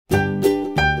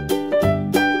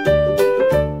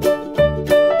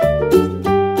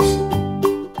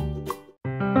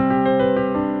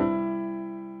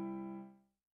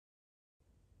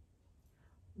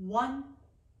1,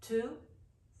 2,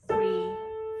 3,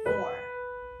 4.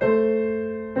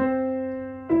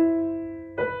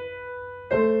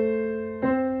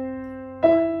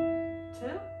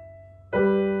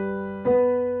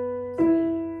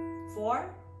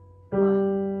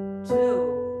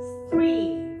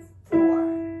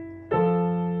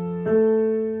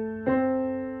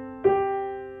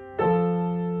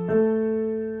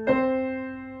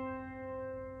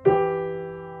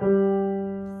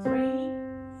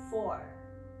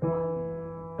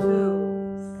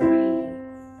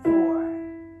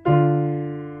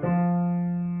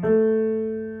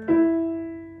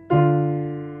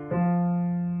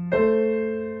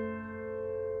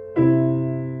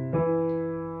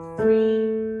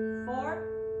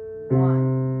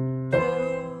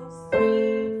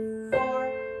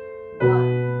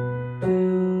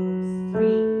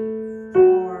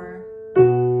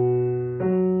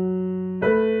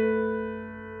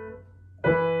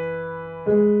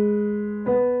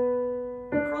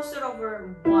 Cross it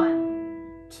over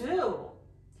 1, 2.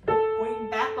 Going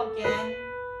back again.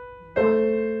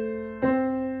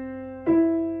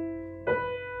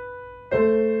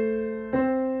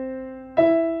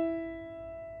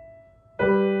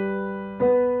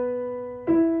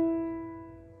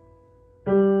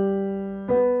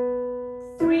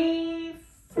 3,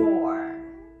 4.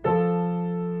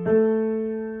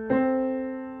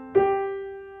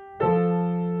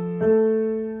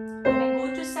 And then go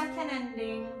to second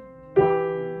ending.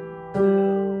 1, 2,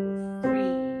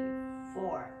 3,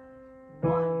 4.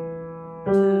 1,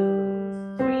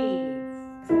 2, 3,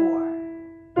 4.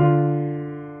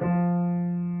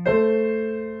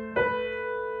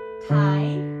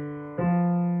 Tie.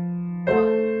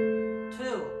 1,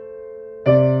 2.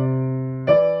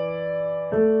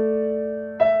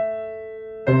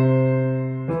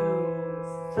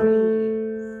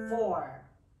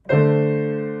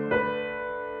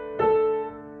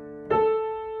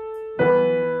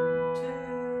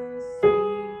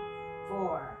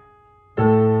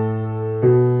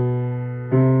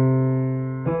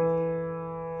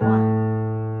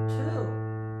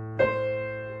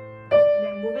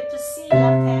 C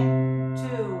left hand, 2,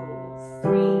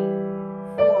 3,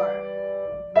 4.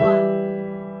 1,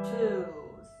 2,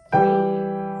 3,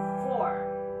 4.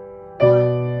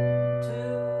 1,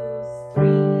 2,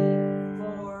 3,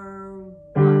 4.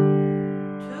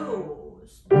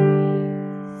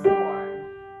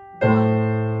 1,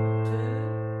 2,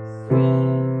 3,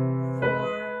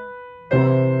 4.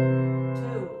 1,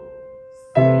 2,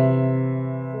 3,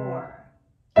 4. 1,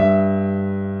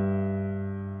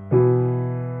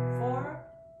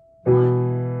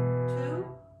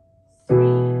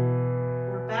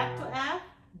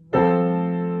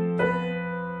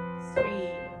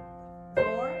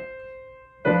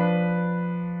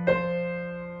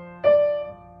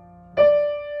 2,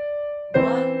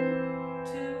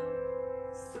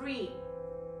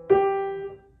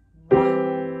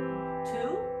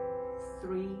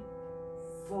 3,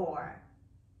 4.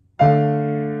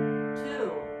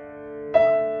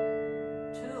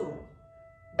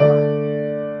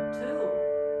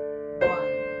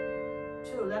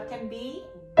 Left hand B,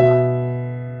 1,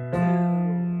 2,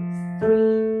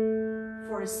 3.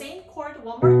 For the same chord,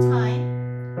 one more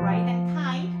time. Right hand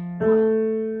tied,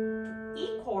 1. E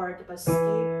chord, but skip.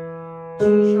 G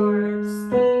sharp,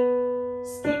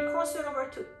 skip, cross it over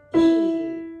to E,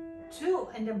 2,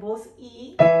 and then both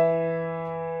E.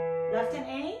 Left hand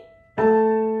A,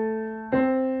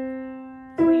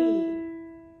 3,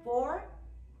 4.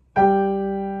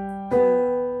 2,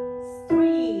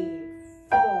 3,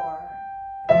 4.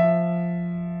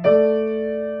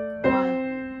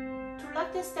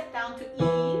 Step down to E,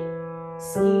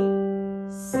 skip,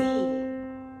 C,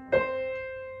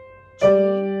 G,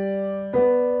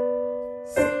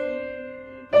 C,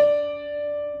 D.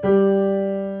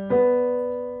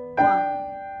 1,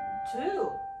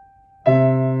 2.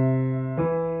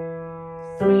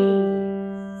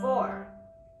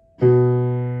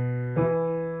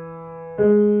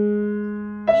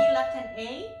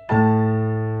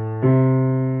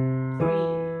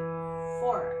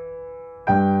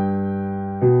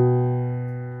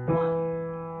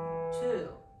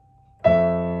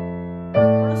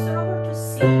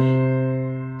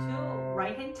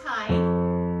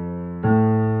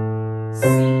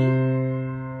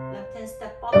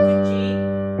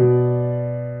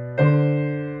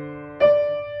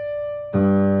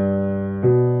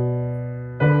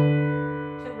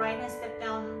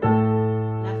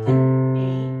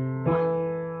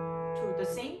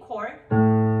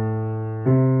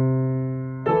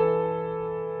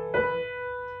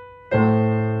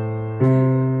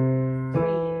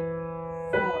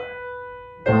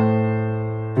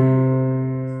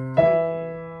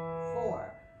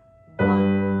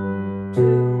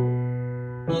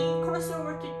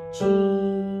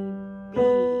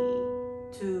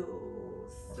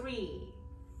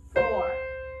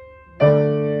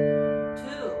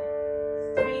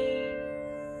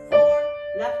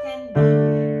 left hand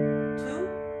B2,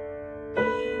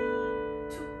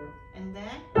 B2, and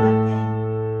then left hand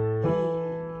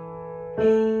A,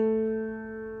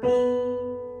 B,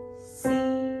 C,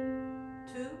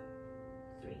 2,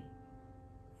 3,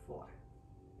 4.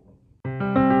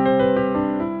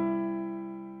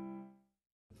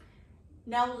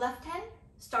 Now left hand,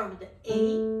 start with the A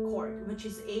chord, which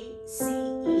is A, C,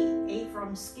 E. A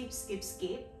from skip, skip,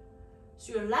 skip.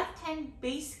 So your left hand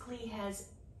basically has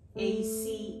A,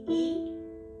 C, E.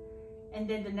 And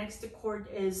then the next chord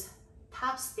is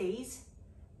top stays,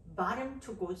 bottom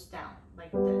two goes down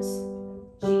like this.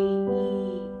 G,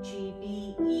 E, G,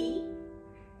 B, E.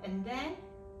 And then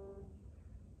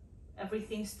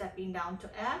everything stepping down to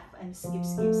F and skip,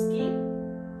 skip, skip.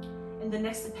 And the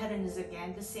next pattern is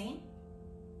again the same.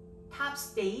 Top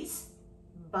stays,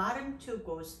 bottom two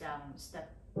goes down,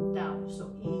 step down.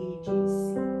 So E, G,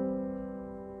 C.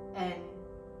 And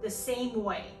the same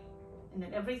way. And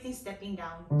then everything stepping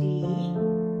down, D.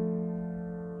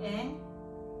 And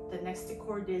the next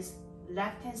chord is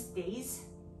left hand stays,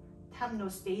 top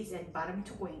note stays, and bottom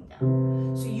two going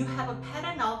down. So you have a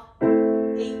pattern of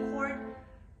A chord,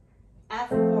 F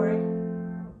chord,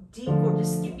 D chord is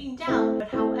skipping down, but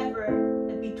however,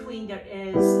 in between there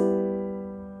is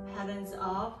patterns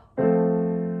of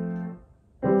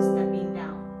stepping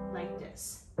down like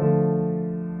this.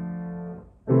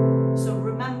 So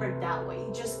remember that way,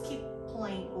 just keep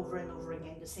playing over and over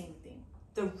again the same thing.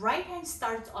 The right hand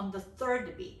starts on the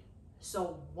third beat.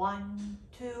 So 1,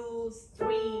 2,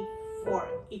 3, 4.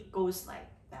 It goes like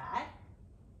that.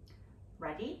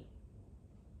 Ready?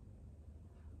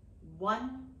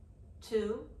 1,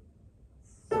 2,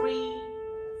 3,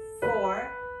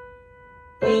 4.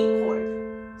 A chord.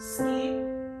 Skip,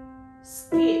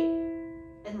 skip.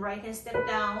 And right hand step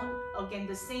down. Again,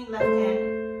 the same left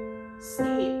hand.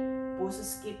 Skip. Both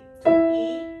skip to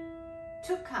E.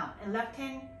 2 count. And left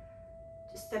hand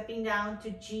stepping down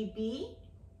to G, B.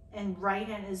 And right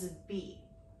hand is B.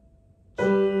 G,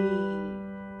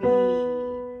 B,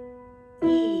 E.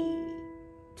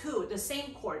 2, the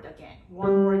same chord again.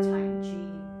 One more time. G,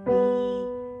 B,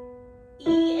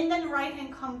 E. And then right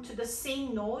hand come to the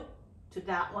same note, to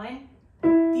that one.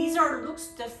 These are looks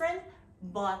different,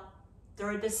 but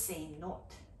they're the same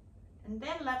note. And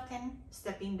then left hand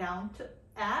stepping down to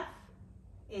F,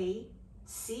 A,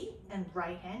 C, and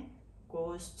right hand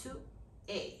goes to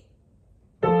A.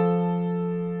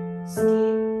 Skip,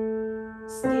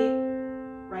 skip,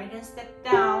 right hand step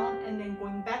down, and then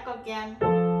going back again.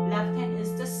 Left hand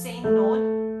is the same note,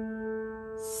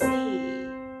 C,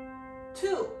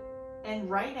 2, and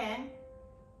right hand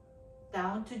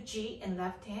down to G, and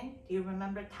left hand, do you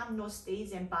remember top note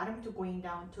stays and bottom two going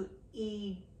down to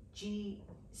E, G,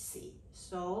 C.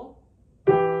 So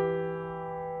 1,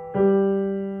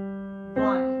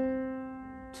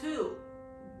 2,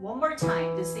 one more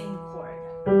time, the same chord.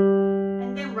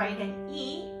 And then right hand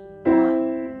E,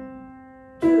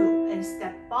 1, 2, and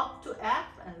step up to F,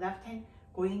 and left hand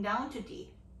going down to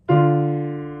D.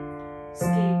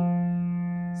 Skip,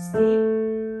 skip,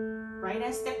 right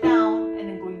hand step down, and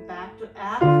then going back to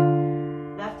F.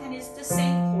 Left hand is the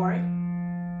same chord.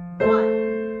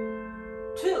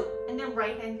 1, 2, and then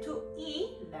right hand to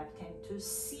E, left hand to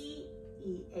C,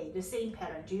 E, A. The same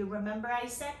pattern. Do you remember I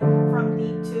said from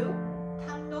D2,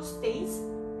 top note stays,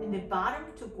 and the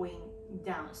bottom two going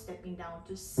down, stepping down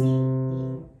to C,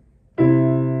 E.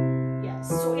 Yes,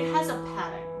 so it has a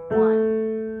pattern.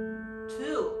 1,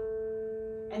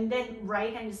 2, and then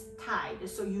right hand is tied.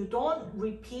 So you don't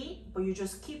repeat, but you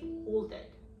just keep hold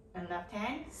it. And left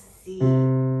hand, C.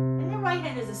 And then right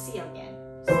hand is a C again.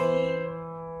 C,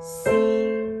 C,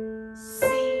 C.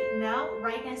 Now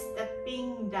right hand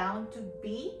stepping down to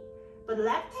B, but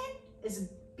left hand is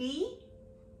B,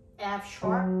 F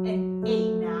sharp, and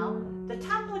A. Now the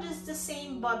top note is the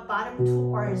same, but bottom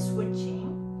two are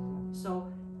switching.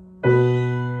 So B,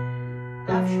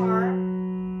 F sharp,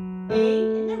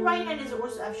 A, and then right hand is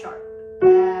also F sharp,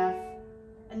 F,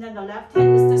 and then the left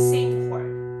hand is the same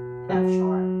chord, F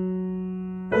sharp,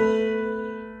 E,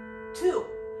 2.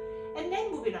 And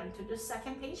then moving on to the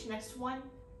second page, next one,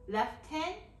 left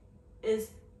hand is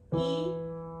E,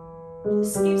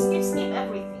 skip, skip, skip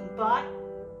everything, but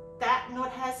that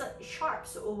note has a sharp,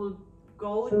 so it will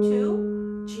go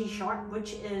to G sharp,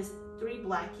 which is 3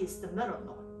 black keys, the middle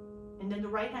note. And then the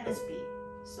right hand is B.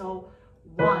 So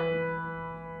 1,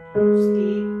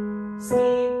 skip,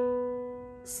 skip,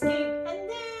 skip, and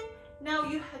then now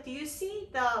you have, do you see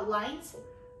the lines?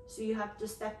 So you have to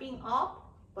stepping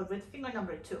up, but with finger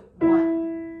number 2.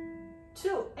 1,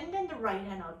 2, and then the right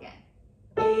hand again.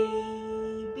 A,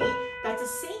 B. That's the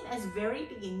same as very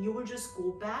beginning. You will just go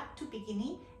back to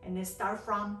beginning and then start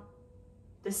from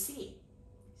the C.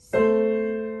 C,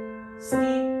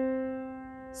 skip,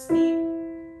 skip,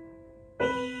 B,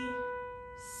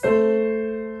 C,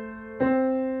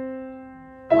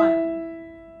 1,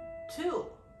 2,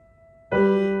 B,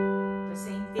 the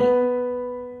same thing,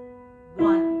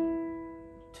 1,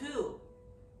 2,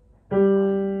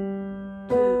 1,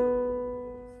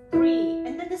 2, 3,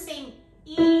 and then the same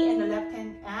E and the left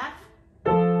hand F,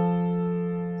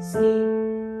 skip,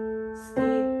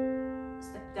 skip,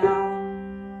 step down,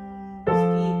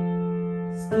 skip,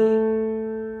 skip,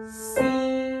 C,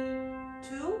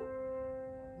 2,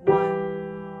 1,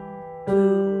 2,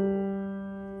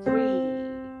 3,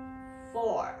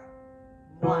 4,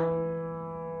 1,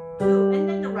 2, and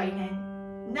then the right hand.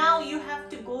 Now you have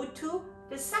to go to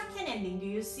the second ending. Do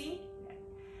you see?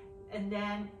 And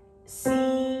then C,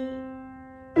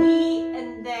 E,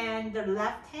 and then the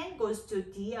left hand goes to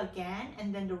D again,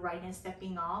 and then the right hand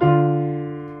stepping up,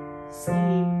 skip,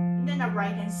 and then the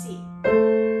right hand C,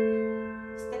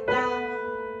 step down,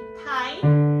 tight,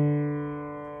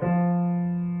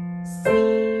 C,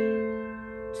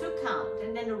 2 count,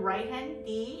 and then the right hand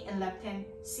D and left hand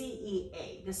C, E,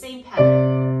 A, the same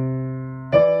pattern.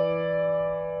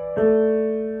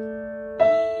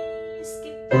 E,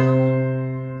 skip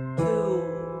down, 2,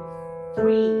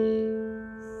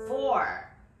 3, 4,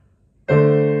 2,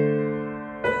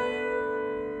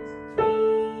 3,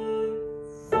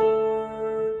 4,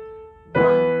 1,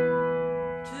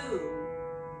 2,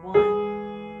 1,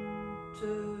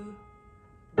 2,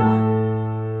 1,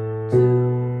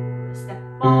 2, step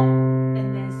up, and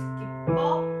then skip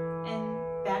up, and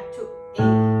back to A,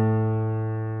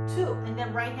 2, and then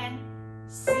right hand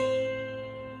C,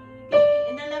 B,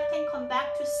 and then left hand come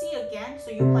back to C again,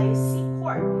 so you play a C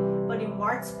chord, but in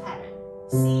waltz pattern,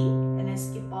 C, and then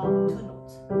skip up 2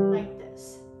 notes, like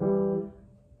this, 1,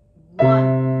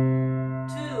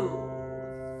 2,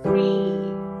 3,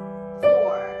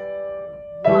 4,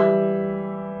 1,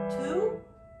 2,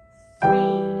 3,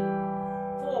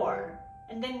 4,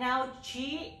 and then now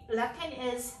G, left hand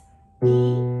is B,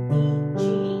 D, G,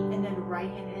 and then the right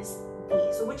hand is B,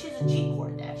 so which is a G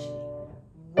chord actually,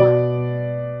 1,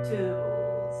 2,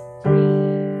 3,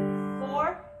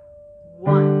 4,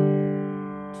 1,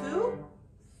 2,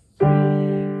 3,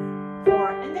 4,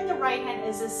 and then the right hand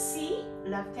is a C,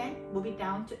 left hand move it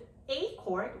down to A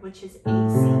chord, which is A,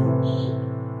 C, E,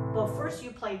 but first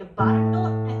you play the bottom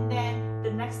note, and then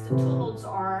the next 2 notes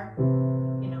are,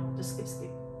 you know, the skip,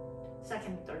 skip,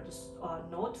 second, third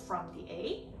note from the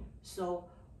A, so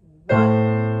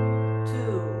 1, 2,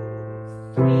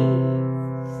 3,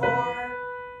 4,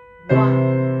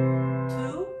 1,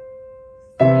 2,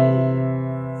 3,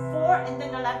 4, and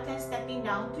then the left hand stepping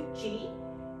down to G,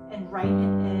 and right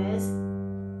hand is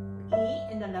E,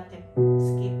 and the left hand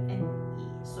skip and E.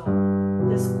 So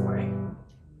this chord,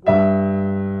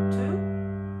 1, 2,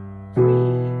 3,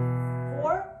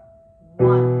 4, 1,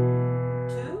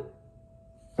 2,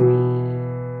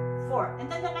 3, 4, and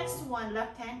then the next one,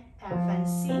 left hand F and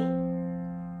C,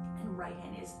 and right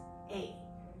hand is A.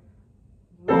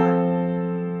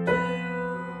 1,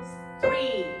 2,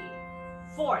 3,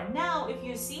 4. Now if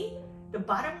you see, the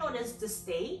bottom note is to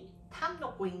stay, top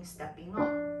note going stepping up,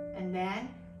 and then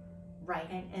right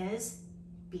hand is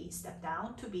B, step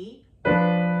down to B,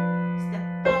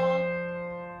 step up,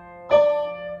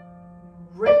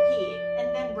 repeat,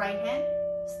 and then right hand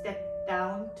step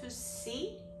down to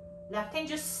C, left hand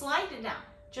just slide it down,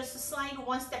 just slide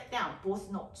 1 step down, both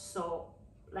notes, so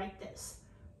like this,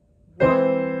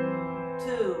 1,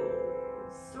 2,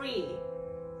 3,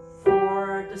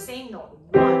 4, the same note,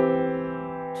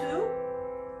 1, 2,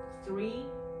 3,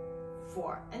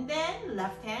 4, and then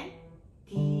left hand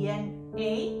D and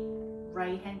A,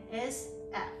 right hand is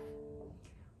F,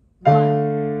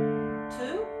 1,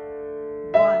 2,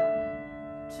 1,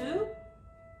 2,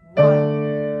 1,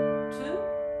 2,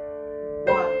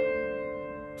 1,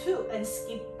 2, and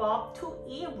skip up to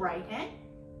E, right hand,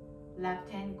 left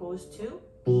hand goes to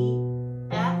B,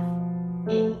 F,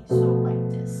 A, so like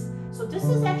this. So this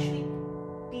is actually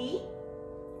B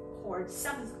chord,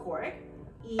 7th chord,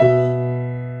 E,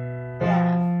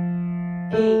 F,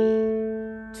 A,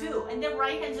 2, and then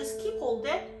right hand just keep hold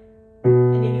it,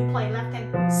 and then you play left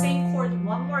hand same chord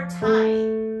 1 more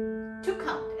time, 2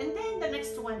 count, and then the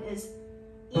next one is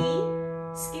E,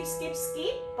 skip, skip,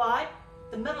 skip, but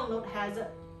the middle note has a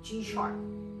G sharp,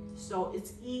 so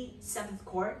it's E, 7th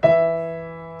chord,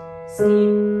 skip,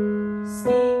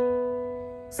 skip,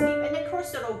 skip, and then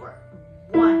cross it over,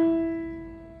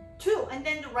 1, 2, and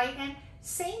then the right hand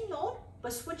same note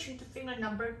but switching to finger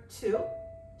number 2,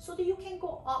 so that you can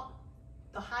go up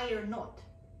the higher note.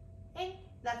 And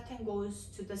left hand goes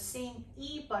to the same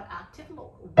E but octave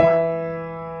low. 1,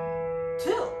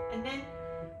 2, and then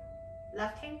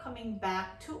left hand coming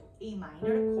back to A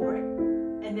minor chord,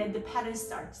 and then the pattern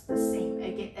starts the same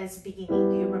again as beginning.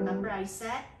 Do you remember I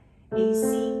said A,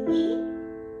 C, E,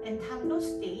 and top note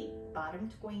stay, bottom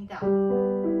to going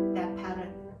down. That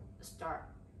pattern start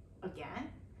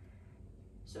again.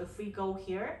 So if we go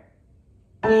here,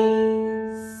 A,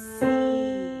 C,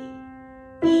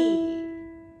 E,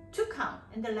 2 count.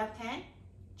 In the left hand,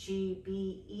 G,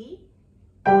 B, E,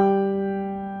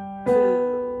 1, 2,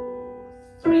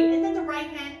 3. And then the right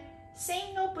hand,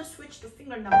 same note but switch to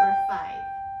finger number 5.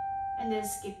 And then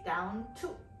skip down to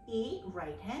E,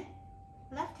 right hand,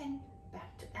 left hand,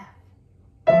 back to F.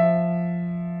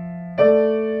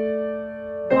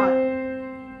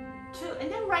 1, 2,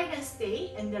 and then right hand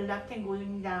stay, and the left hand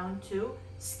going down to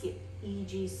skip E,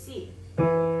 G, C.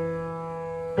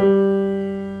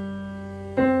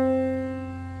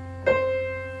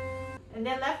 And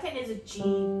then left hand is a G,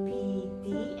 B,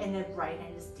 D, and then right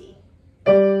hand is D.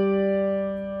 2,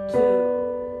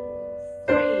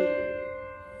 3,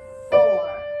 4,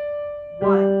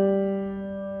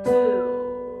 1, 2,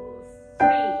 3,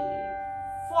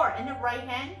 4, and the right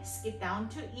hand skip down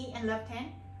to E, and left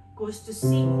hand goes to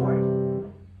C chord.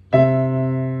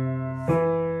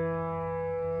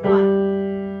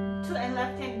 1, 2, and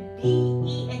left hand B,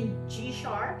 E, and G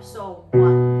sharp. So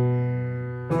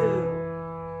 1, 2,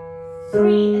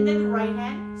 3, and then right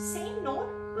hand same note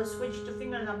but switch to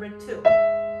finger number 2,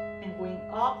 and going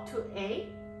up to A,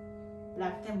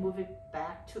 left hand move it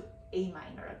back to A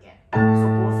minor again. So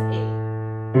both A.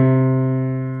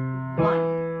 1,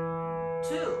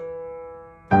 2,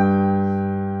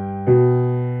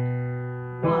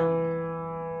 1,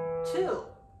 2.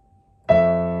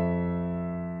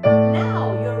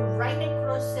 Now your right hand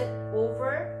cross it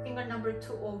over finger number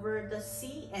 2 over the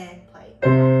C and play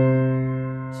 1,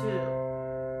 2.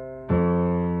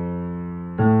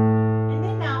 And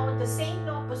then now the same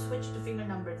note but switch to finger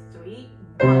number 3,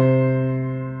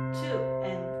 1, 2,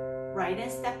 and right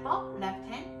hand step up, left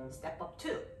hand step up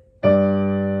 2. 1,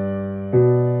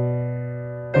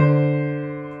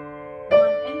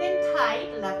 and then tight,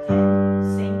 left hand,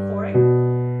 same chord.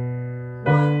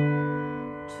 1,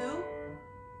 2,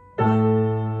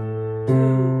 1, 2,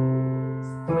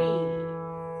 3,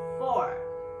 4.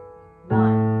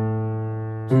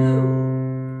 1, 2,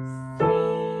 3,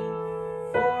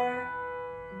 4.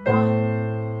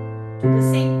 1, to the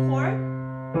same chord.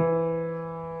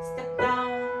 Step down,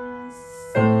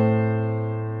 C,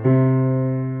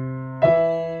 E,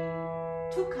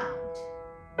 2 count.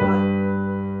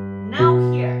 1. Now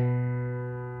here,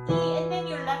 E, and then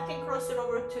your left hand cross it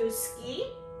over to skip,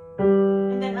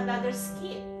 and then another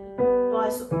skip.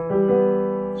 Was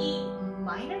E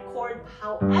minor chord,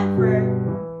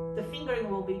 however, the fingering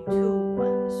will be 2,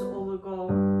 1. So we'll go,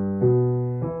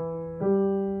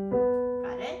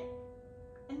 got it?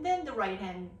 And then the right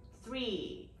hand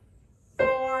 3,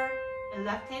 4, and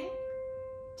left hand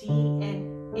D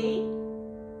and A,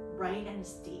 right hand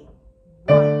is D.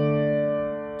 1,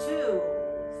 2,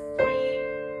 3,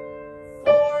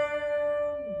 4,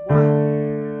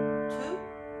 1, 2,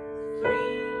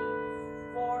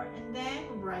 3, 4, and then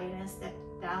right hand step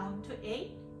down to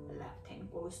A, left hand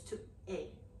goes to A.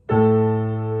 E,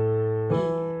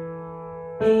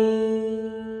 A,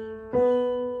 B,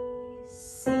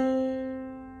 C,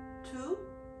 2,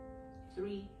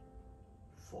 3,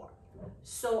 4.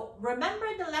 So remember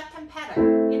the left hand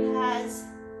pattern. It has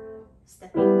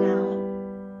stepping down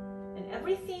and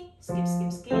everything, skip,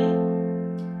 skip, skip,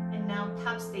 and now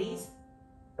top stays,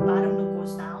 bottom note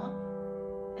goes down,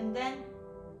 and then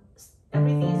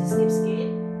everything is a skip, skip,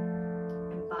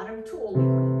 and bottom 2 only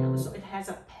going down. So it has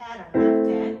a pattern, left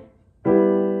hand,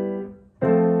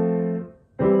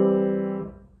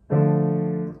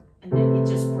 and then it's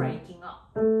just breaking up.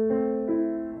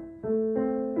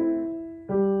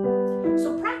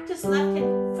 So practice left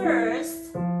hand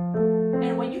first,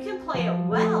 and when you can play it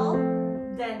well,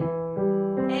 then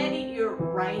edit your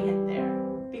right hand there.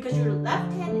 Because your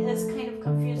left hand is kind of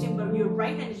confusing, but your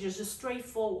right hand is just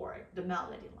straightforward, the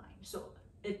melody line. So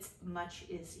it's much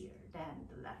easier than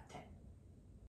the left hand.